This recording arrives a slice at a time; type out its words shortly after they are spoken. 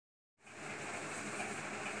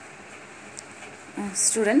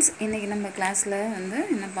Students, இன்னைக்கு நம்ம கிளாஸ்ல வந்து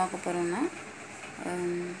என்ன பார்க்க போறோம்னா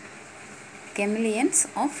chameleons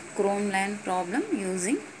of Chromeland problem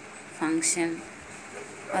using function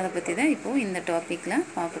அத பத்தி தான் இப்போ இந்த டாபிக்ல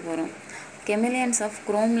பார்க்க போறோம். Chameleons of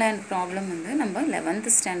Chromeland problem வந்து நம்ம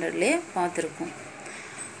 11th standardலயே பார்த்திருக்கோம்.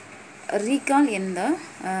 Recall in the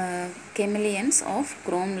chameleons of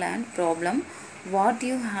Chromeland problem what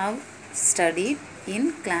you have studied in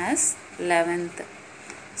class 11th.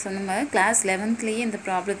 So நம்ம class 11th லயே இந்த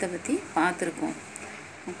ப்ராப்ளத்தை பத்தி பார்த்திருக்கோம்.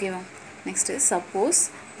 ஓகேவா? Next, suppose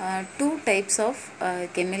two types of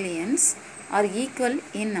chameleons are equal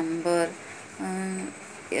in number.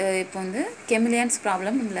 இப்போ வந்து chameleons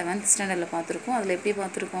problem 11th standardல பார்த்திருக்கோம். அதுல எப்படி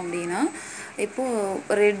பார்த்திருக்கோம் அப்படினா இப்போ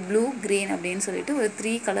red blue green அப்படினு சொல்லிட்டு ஒரு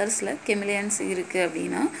 3 கலர்ஸ்ல chameleons இருக்கு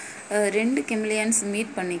அப்படினா ரெண்டு chameleons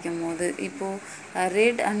மீட் பண்ணிக்கும்போது இப்போ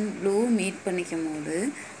red and blue மீட் பண்ணிக்கும்போது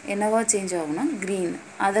என்னவா சேஞ்ச் ஆகும்னா green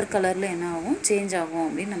other கலர்ல என்ன ஆகும் சேஞ்ச் ஆகும்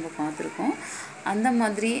அப்படி நம்ம பார்த்திருக்கோம். அந்த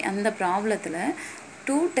மாதிரி அந்த ப்ராப்ளத்துல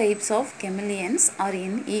two types of chameleons are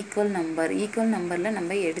in equal numberல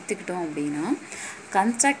நம்ம எடுத்துக்கிட்டோம் அப்படினா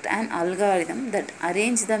construct an algorithm that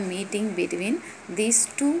arrange the meeting between these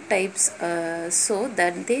two types so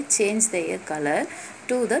that they change their color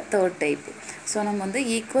to the third type. So நம்ம வந்து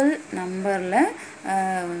equal numberல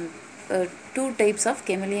two types of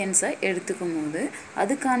chameleons எடுத்துக்கும்போது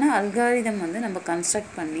அதுக்கான algorithm வந்து நம்ம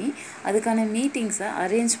construct பண்ணி அதுக்கான meetings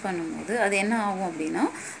arrange பண்ணும்போது அது என்ன ஆகும் அப்படினா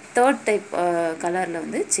third type கலர்ல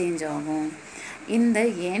வந்து சேஞ்ச் ஆகும். In the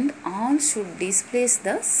end all should displace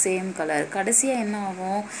the same color. கடைசியா என்ன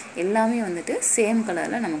ஆகும் எல்லாமே வந்துட்டு சேம்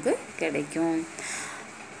கலர்ல நமக்கு கிடைக்கும்.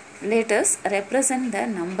 Let us represent the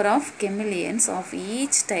number of chameleons of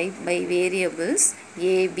each type by variables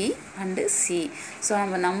a, b and c. So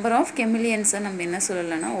நம்ம number of chameleons நம்ம என்ன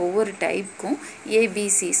சொல்லலாம்னா ஒவ்வொரு டைப்புக்கும்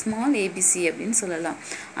abc small abc அப்படினு சொல்லலாம்.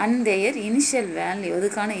 And their initial value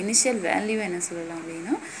அதுக்கான initial value என்ன சொல்லலாம்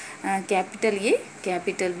அப்படினா capital A,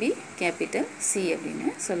 capital B, capital C அப்படினு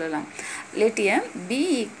சொல்லலாம். Let a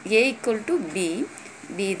equal to b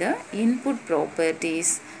be the input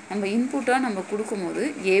properties. நம்ம இன்புட்டா நம்ம கொடுக்கும்போது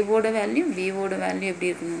a ஓட வேல்யூ b ஓட வேல்யூ எப்படி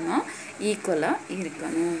இருக்கணும்னா ஈக்குவலா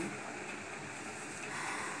இருக்கணும்.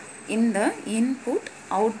 In the input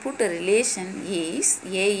output relation is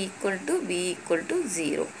a equal to b equal to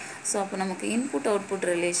 0. So அப்ப நமக்கு input output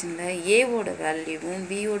relationல a ஓட வேல்யூவும்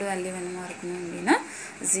b ஓட வேல்யூ என்னமா இருக்கணும் அப்படினா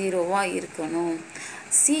 0வா இருக்கணும்.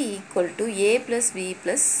 c equal to a plus b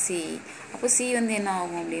plus c. அப்ப c வந்து என்ன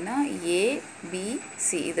ஆகும் அப்படினா a b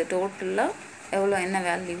c இது டோட்டலா எவ்வளவு என்ன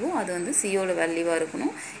வேல்யூவோ அது வந்து c ஓட வேல்யூவா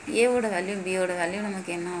இருக்கணும். a ஓட வேல்யூ b ஓட வேல்யூ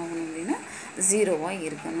நமக்கு என்ன ஆகணும் அப்படினா 0வா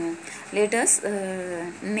இருக்கணும். Let us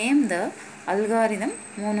name the algorithm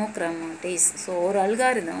monochromatize. So ஒரு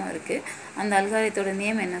அல்காரிதம் இருக்கு. அந்த அல்காரிதத்தோட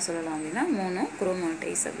நேம் என்ன சொல்லலாம் அப்படினா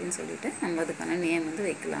monochromatize அப்படினு சொல்லிட்டு நம்ம அதுக்கான நேம் வந்து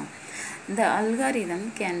வைக்கலாம். The algorithm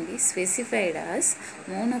can be specified as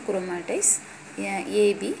monochromatize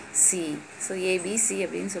ABC. So ABC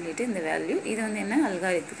அப்படினு சொல்லிட்டு இந்த வேல்யூ இது வந்து என்ன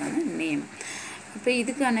அல்காரிதத்துக்கான நேம். இப்போ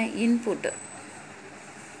இதுக்கான input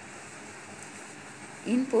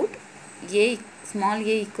a small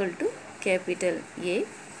a equal to capital A,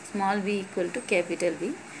 small b equal to capital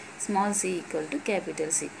B, small c equal to capital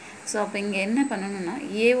C. So அப்ப இங்க என்ன பண்ணனும்னா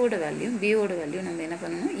a ஓட வேல்யூ b ஓட வேல்யூ நம்ம என்ன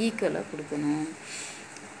பண்ணனும் ஈக்குவலா கொடுக்கணும்.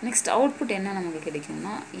 நெக்ஸ்ட் அவுட்புட் என்ன நமக்கு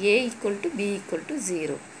கிடைக்கும்னா a equal to b equal to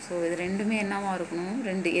 0. So இது ரெண்டுமே என்னவா இருக்கணும்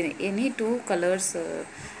ரெண்டு எனி டூ கலர்ஸ்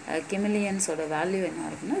chameleons ஓட வேல்யூ என்ன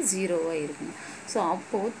இருக்கும்னா 0வா இருக்கணும். ஸோ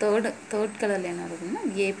அப்போது தேர்ட் கலரில் என்ன இருக்கும்னா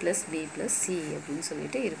a plus b plus c அப்படின்னு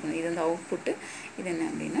சொல்லிட்டு இருக்கணும். இது வந்து அவுட்புட்டு இது என்ன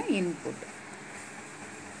அப்படின்னா input.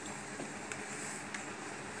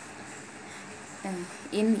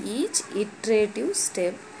 In each iterative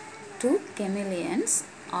step two chameleons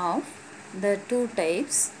of the two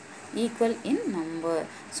types equal in number.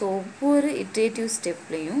 So ஒவ்வொரு iterative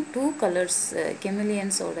stepலையும் two colors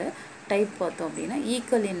chameleons ஓட டைப் பார்த்தோம் அப்படின்னா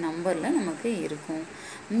equal in numberல நமக்கு இருக்கும்.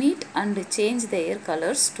 Meet and change their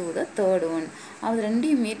colors to the third one. அது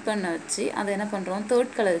ரெண்டையும் meet பண்ண வச்சு அதை என்ன பண்ணுறோம்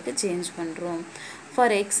தேர்ட் கலருக்கு சேஞ்ச் பண்ணுறோம்.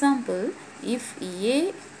 For example if a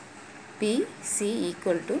b c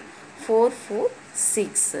equal to 4 4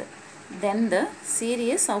 6 then the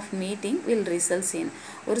series of meeting will results in.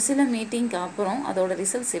 ஒரு சில மீட்டிங்க்கு அப்புறம் அதோட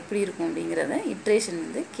ரிசல்ட்ஸ் எப்படி இருக்கும் அப்படிங்கறத இட்ரேஷன்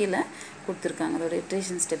வந்து கீழ கொடுத்திருக்காங்க. அதோட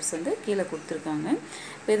இட்ரேஷன் ஸ்டெப்ஸ் வந்து கீழ கொடுத்திருக்காங்க.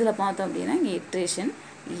 இப்போ இதல பார்த்தோம் அப்படினா இங்க இட்ரேஷன்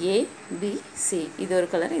a b c இது ஒரு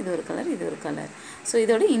கலர் இது ஒரு கலர் இது ஒரு கலர். சோ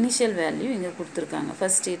இதோட இனிஷியல் வேல்யூ இங்க கொடுத்திருக்காங்க.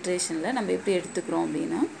 ஃபர்ஸ்ட் இட்ரேஷன்ல நம்ம எப்படி எடுத்துக்கிறோம்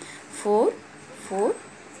அப்படினா 4 4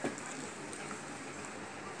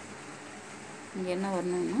 இங்க என்ன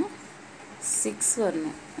வரணும்னா 6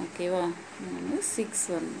 வரணும். ஓகேவா 6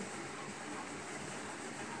 வரணும்.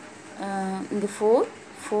 இங்கே 4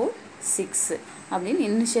 4 6 அப்படின்னு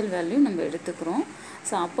இனிஷியல் வேல்யூ நம்ம எடுத்துக்கிறோம்.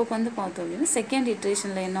 ஸோ அப்போ வந்து பார்த்தோம் அப்படின்னா செகண்ட்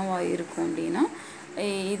இட்ரேஷனில் என்னவா இருக்கும் அப்படின்னா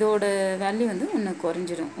இதோட வேல்யூ வந்து ஒன்று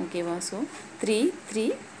குறைஞ்சிடும். ஓகேவா? ஸோ 3 3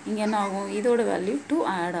 இங்கே என்ன ஆகும், இதோட வேல்யூ 2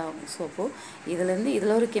 ஆட் ஆகும். ஸோ அப்போது இதுலேருந்து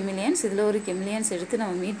இதில் ஒரு கெமிலியன்ஸ் இதில் ஒரு கெமிலியன்ஸ் எடுத்து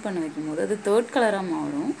நம்ம மீட் பண்ண வைக்கும்போது அது தேர்ட் கலராக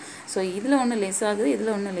மாறும். ஸோ இதில் ஒன்று லெஸ் ஆகுது,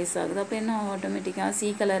 இதில் ஒன்று லெஸ் ஆகுது. அப்போ என்ன ஆகும், ஆட்டோமேட்டிக்காக சி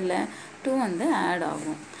கலரில் 2 வந்து ஆட்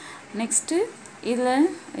ஆகும். நெக்ஸ்ட்டு இதில்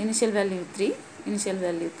இனிஷியல் வேல்யூ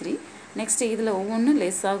 3 நெக்ஸ்ட்டு இதில் ஒவ்வொன்றும்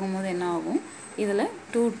லெஸ் ஆகும்போது என்ன ஆகும், இதில்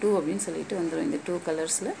 2 2 அப்படின்னு சொல்லிட்டு வந்துடும் இந்த 2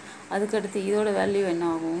 கலர்ஸில். அதுக்கடுத்து இதோட வேல்யூ என்ன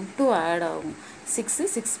ஆகும், 2 ஆட் ஆகும். 6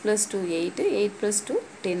 6 + 2 8 8 + 2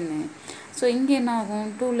 10. ஸோ இங்கே என்ன ஆகும்,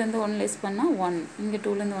 2லேருந்து 1 லெஸ் பண்ணால் 1, இங்கே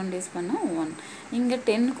 2லேருந்து 1 லெஸ் பண்ணால் 1, இங்கே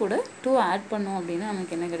 10 கூட 2 ஆட் பண்ணோம் அப்படின்னா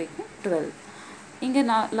நமக்கு என்ன கிடைக்கும், 12. இங்கே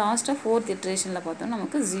லாஸ்ட்டாக ஃபோர்த் இட்ரேஷனில் பார்த்தோம்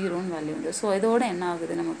நமக்கு 0ன்னு வேல்யூ வந்து. ஸோ இதோட என்ன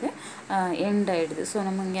ஆகுது, நமக்கு எண்ட் ஆகிடுது. ஸோ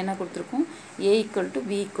நம்ம இங்கே என்ன கொடுத்துருக்கோம், A =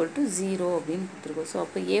 B = 0 அப்படின்னு கொடுத்துருக்கோம். ஸோ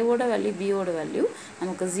அப்போ ஏவோட வேல்யூ பியோட வேல்யூ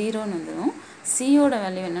நமக்கு 0ன்னு வந்துடும். சியோட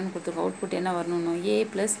வேல்யூ என்னென்னு கொடுத்துருக்கோம், அவுட்புட் என்ன வரணும்னா A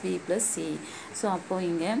 + B + C. ஸோ அப்போது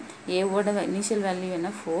இங்கே ஏவோட இனிஷியல் வேல்யூ என்ன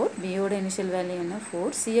 4, பியோட இனிஷியல் வேல்யூ என்ன 4,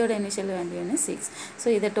 சியோட இனிஷியல் வேல்யூ என்ன 6. ஸோ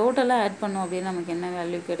இதை டோட்டலாக ஆட் பண்ணோம் அப்படின்னா நமக்கு என்ன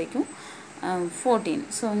வேல்யூ கிடைக்கும், 14.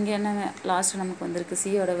 ஸோ இங்கே என்ன லாஸ்ட்டு நமக்கு வந்திருக்கு,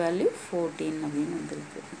 சியோட வேல்யூ 14 அப்படின்னு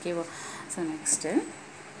வந்திருக்கு. ஓகேவா? So next,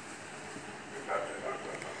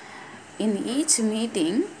 in each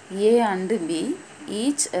meeting A and B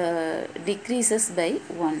each decreases by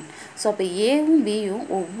 1. So அப்போ ஏவும் பியும்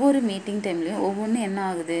ஒவ்வொரு மீட்டிங் டைம்லேயும் ஒவ்வொன்று என்ன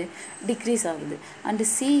ஆகுது, டிக்ரீஸ் ஆகுது. And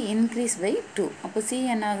C increase by 2. அப்போ சி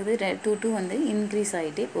என்ன ஆகுது, 2 2 வந்து இன்க்ரீஸ்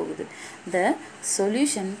ஆகிட்டே போகுது. The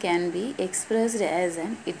solution can be expressed as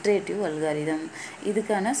an iterative algorithm.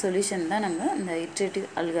 இதுக்கான சொல்யூஷன் தான் நம்ம இந்த இட்ரேட்டிவ்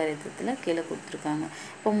அல்காரிதத்தில் கீழே கொடுத்துருக்காங்க.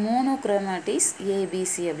 இப்போ மோனோக்ரோமேட்டிஸ்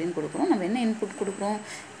ஏபிசி அப்படின்னு கொடுக்குறோம். நம்ம என்ன இன்புட் கொடுக்குறோம்,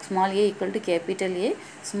 small a equal to capital A,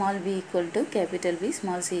 small b equal to capital B,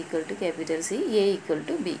 small c equal to capital C, a equal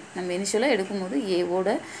to b. நம்ம இனிஷியலாக எடுக்கும்போது ஏவோட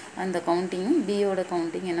அந்த கவுண்டிங்கும் பியோட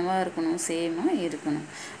கவுண்டிங் என்னவா இருக்கணும், சேமாக இருக்கணும்.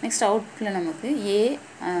 நெக்ஸ்ட் அவுட்புட்டில் நமக்கு a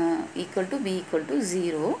equal to b equal to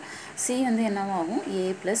 0, c வந்து என்னவாகும், a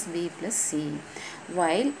 + b + c.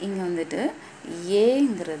 while இங்கே வந்துட்டு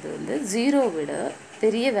ஏங்கிறது வந்து 0 விட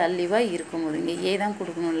பெரிய வேல்யூவாக இருக்கும்போது இங்கே ஏ தான்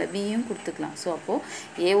கொடுக்கணும், இல்லை பியும் கொடுத்துக்கலாம். ஸோ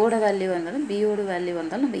அப்போது ஏவோட வேல்யூ வந்தாலும் பியோட வேல்யூ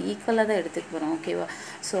வந்தாலும் நம்ம ஈக்குவலாக தான் எடுத்துக்க போகிறோம். ஓகேவா?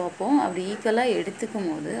 ஸோ அப்போது அப்படி ஈக்குவலாக எடுத்துக்கும்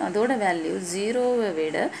போது அதோட வேல்யூ 0வை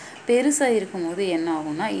விட பெருசாக இருக்கும்போது என்ன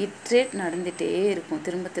ஆகும்னா இட்ரேட் நடந்துகிட்டே இருக்கும்.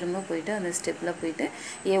 திரும்ப திரும்ப போயிட்டு அந்த ஸ்டெப்பில் போயிட்டு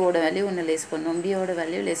ஏவோட வேல்யூ ஒன்று லெஸ் பண்ணும், பியோட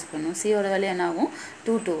வேல்யூ லெஸ் பண்ணும், சியோட வேல்யூ என்ன ஆகும்,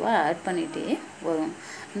 2 2வாக ஆட் பண்ணிகிட்டே வரும்.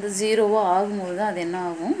 இந்த 0வாக ஆகும்போது தான் அது என்ன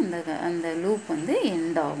ஆகும், அந்த லூப் வந்து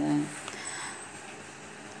எண்ட் ஆகும்.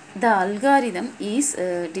 The algorithm is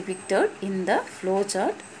depicted in the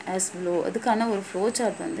flowchart as below. அதுக்கான ஒரு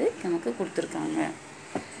flowchart வந்து நமக்கு கொடுத்துருக்காங்க.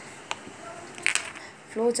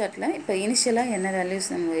 flowchartல இப்போ இனிஷியலாக என்ன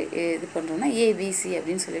வேல்யூஸ் நம்ம இது பண்ணுறோம்னா ஏபிசி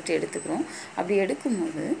அப்படின்னு சொல்லிட்டு எடுத்துக்கிறோம். அப்படி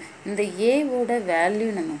எடுக்கும்போது இந்த ஏவோட வேல்யூ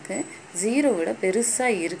நமக்கு 0 விட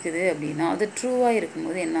பெருசாக இருக்குது அப்படின்னா அது ட்ரூவாக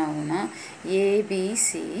இருக்கும்போது என்ன ஆகும்னா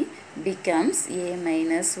ABC becomes a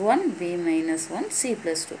minus 1 b minus 1 c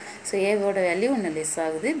plus 2. So ஏவோட வேல்யூ ஒன்று லெஸ்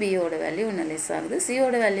ஆகுது, பியோட வேல்யூ ஒன்று லெஸ் ஆகுது,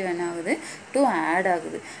 சியோட வேல்யூ என்ன ஆகுது, 2 ஆட்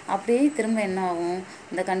ஆகுது. அப்படியே திரும்ப என்ன ஆகும்,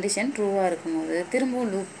 இந்த கண்டிஷன் ட்ரூவாக இருக்கும்போது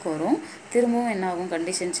திரும்பவும் லூப்க்கு வரும், திரும்பவும் என்ன ஆகும்,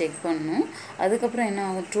 கண்டிஷன் செக் பண்ணணும். அதுக்கப்புறம் என்ன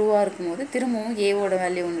ஆகும், ட்ரூவாக இருக்கும்போது திரும்பவும் ஏவோட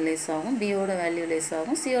வேல்யூ ஒன்று லெஸ் ஆகும், பியோட வேல்யூ லெஸ்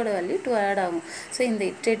ஆகும், சியோட வேல்யூ 2 ஆட் ஆகும். ஸோ இந்த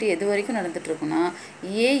இட்ரேட்டிவ் எது வரைக்கும் நடந்துகிட்ருக்குன்னா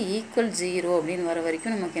ஏ = 0 அப்படின்னு வர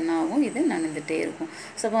வரைக்கும் நமக்கு என்ன ஆகும், இது நடந்துகிட்டே இருக்கும்.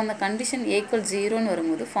 ஸோ அப்போ அந்த கண்டிஷன் A = 0ன்னு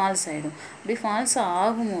வரும்போது ஃபால்ஸ் ஆகிடும். அப்படி ஃபால்ஸ்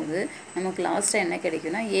ஆகும்போது நமக்கு லாஸ்ட்டாக என்ன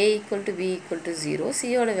கிடைக்கும்னா A = B = 0,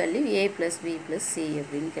 சியோட வேல்யூ A + B + C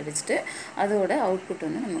அப்படின்னு கிடைச்சிட்டு அதோட அவுட்புட்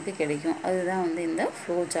வந்து நமக்கு கிடைக்கும். அதுதான் வந்து இந்த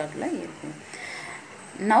ஃப்ளோ சார்ட்டில் இருக்கும்.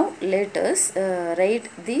 Now let us write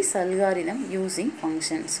this algorithm using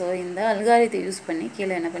function. So இந்த அல்காரித்தை யூஸ் பண்ணி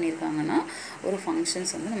கீழே என்ன பண்ணியிருக்காங்கன்னா ஒரு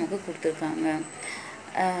ஃபங்க்ஷன்ஸ் வந்து நமக்கு கொடுத்துருக்காங்க.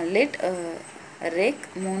 Let rec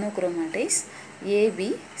monochromatize A, B,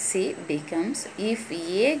 C becomes, if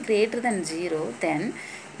A greater than 0, then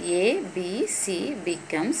A, B, C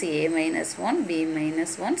becomes A minus 1, B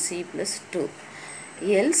minus 1, C plus 2.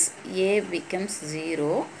 Else A becomes 0,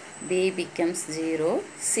 B becomes 0,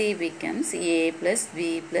 C becomes A plus B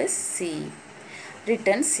plus C.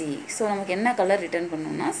 Return C. So நமக்கு என்ன colour return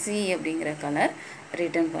பண்ணணும்னா C அப்படிங்கிற colour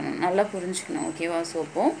return பண்ணணும். நல்லா புரிஞ்சுக்கணும், ஓகேவா? So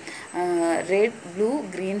அப்போது red, blue,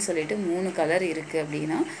 green சொல்லிட்டு 3 கலர் இருக்குது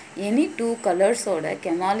அப்படின்னா எனி 2 கலர்ஸோட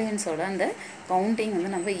கெமாலியன்ஸோட அந்த கவுண்டிங்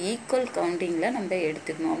வந்து நம்ம ஈக்குவல் கவுண்டிங்கில் நம்ம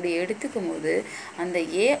எடுத்துக்கணும். அப்படி எடுத்துக்கும் போது அந்த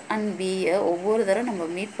ஏ அண்ட் பியை ஒவ்வொரு தடவை நம்ம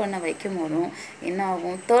மீட் பண்ண வைக்கும் போதும் என்ன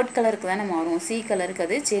ஆகும், தேர்ட் கலருக்கு தானே மாறும், சி கலருக்கு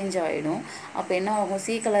அது சேஞ்ச் ஆகிடும். அப்போ என்ன ஆகும்,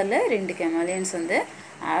 சி கலரில் 2 கெமாலியன்ஸ் வந்து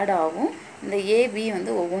ஆட் ஆகும். இந்த ஏபி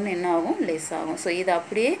வந்து ஒவ்வொன்றும் என்ன ஆகும், லெஸ் ஆகும். ஸோ இதை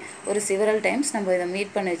அப்படியே ஒரு சிவரல் டைம்ஸ் நம்ம இதை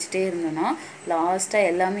மீட் பண்ண வச்சுட்டே இருந்தோம்னா லாஸ்ட்டாக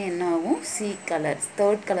எல்லாமே என்ன ஆகும், சி கலர்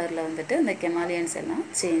தேர்ட் கலரில் வந்துட்டு இந்த கெமாலியன்ஸ் எல்லாம்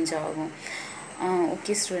சேஞ்ச் ஆகும்.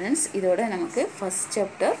 ஓகே ஸ்டூடெண்ட்ஸ், இதோட நமக்கு ஃபஸ்ட்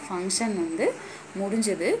சாப்டர் ஃபங்க்ஷன் வந்து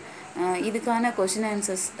முடிஞ்சது. இதுக்கான கொஷின்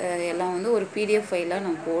ஆன்சர்ஸ் எல்லாம் வந்து ஒரு PDF ஃபைலாக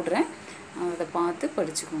நான் போடுறேன், அதை பார்த்து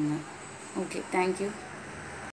படிச்சுக்கோங்க. Okay, thank you.